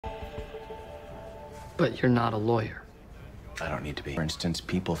But you're not a lawyer. I don't need to be. For instance,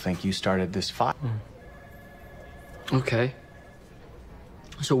 people think you started this fight. Okay.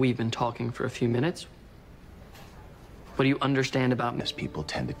 So we've been talking for a few minutes. What do you understand about me? People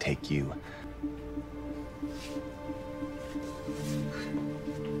tend to take you.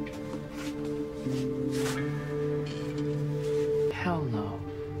 Hell no.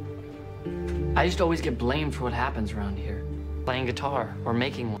 I used to always get blamed for what happens around here. Playing guitar or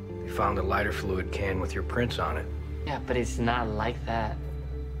making one. We found a lighter fluid can with your prints on it. Yeah, but it's not like that.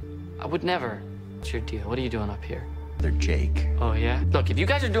 I would never. What's your deal? What are you doing up here? They're Jake. Oh, yeah? Look, if you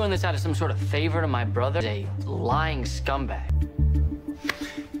guys are doing this out of some sort of favor to my brother, a lying scumbag.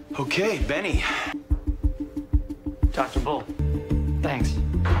 Okay, Benny. Dr. Bull, thanks.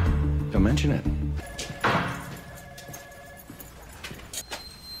 Don't mention it.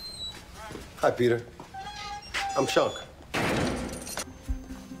 Hi, Peter. I'm Shunk.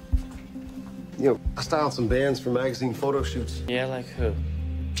 You know, I styled some bands for magazine photo shoots. Yeah, like who?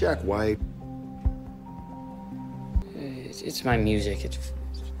 Jack White. It's my music. It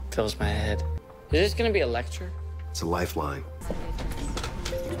fills my head. Is this gonna be a lecture? It's a lifeline.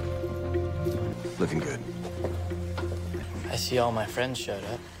 Looking good. I see all my friends showed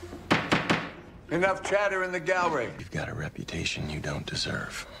up. Enough chatter in the gallery. You've got a reputation you don't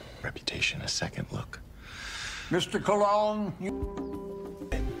deserve. Reputation, a second look. Mr. Cologne,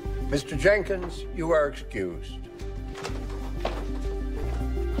 Mr. Jenkins, you are excused.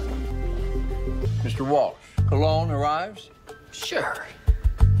 Mr. Walsh, Cologne arrives? Sure,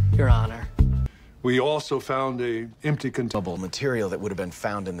 Your Honor. We also found a empty container. Material that would have been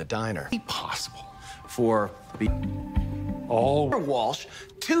found in the diner. Possible for the All Walsh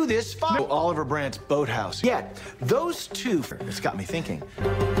to this fire. Oliver Brandt's boathouse. Yet those two. It's got me thinking.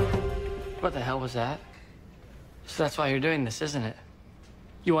 What the hell was that? So that's why you're doing this, isn't it?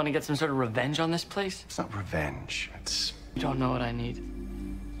 You want to get some sort of revenge on this place? It's not revenge. It's. You don't know what I need.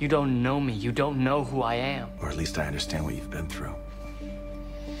 You don't know me. You don't know who I am. Or at least I understand what you've been through.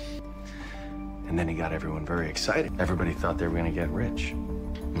 And then he got everyone very excited. Everybody thought they were going to get rich.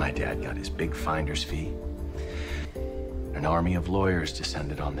 My dad got his big finder's fee. An army of lawyers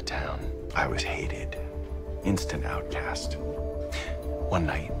descended on the town. I was hated. Instant outcast. One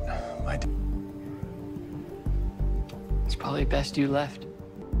night, my dad... It's probably best you left.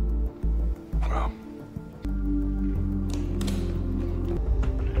 Well...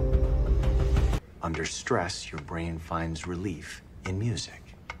 Under stress, your brain finds relief in music.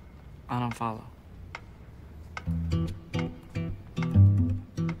 I don't follow.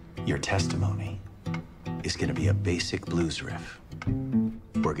 Your testimony is going to be a basic blues riff.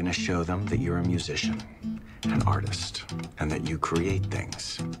 We're going to show them that you're a musician, an artist, and that you create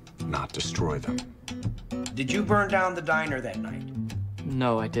things, not destroy them. Did you burn down the diner that night?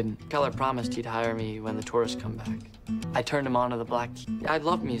 No, I didn't. Keller promised he'd hire me when the tourists come back. I turned him on to the black key. I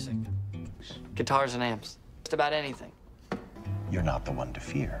love music. Guitars and amps. Just about anything. You're not the one to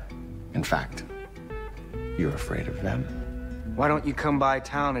fear. In fact, you're afraid of them. Why don't you come by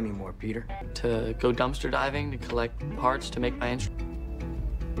town anymore, Peter? To go dumpster diving, to collect parts to make my instrument.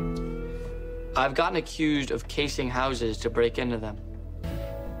 I've gotten accused of casing houses to break into them.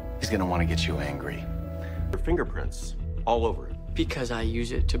 He's gonna want to get you angry. Your fingerprints all over it. Because I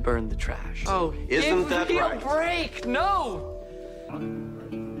use it to burn the trash. Oh, Isn't that give me right? a break! No!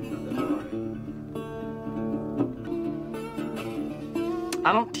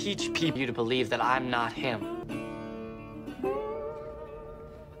 I don't teach people to believe that I'm not him.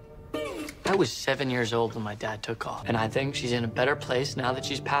 I was 7 years old when my dad took off, and I think she's in a better place now that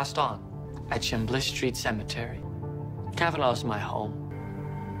she's passed on, at Chimbliss Street Cemetery. Kavanaugh's my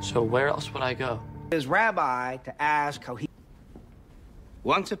home, so where else would I go? His rabbi to ask how he...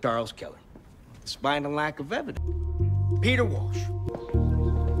 Once a Charles Keller, despite a lack of evidence. Peter Walsh.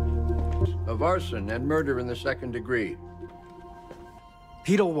 Of arson and murder in the second degree.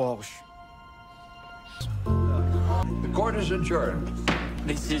 Peter Walsh. The court is adjourned.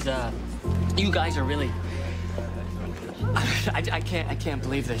 This is, you guys are really... I can't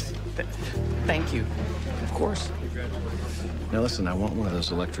believe this. Thank you. Of course. Now listen, I want one of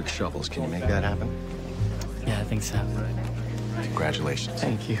those electric shovels. Can you make that happen? Yeah, I think so. Congratulations.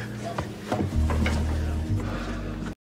 Thank you.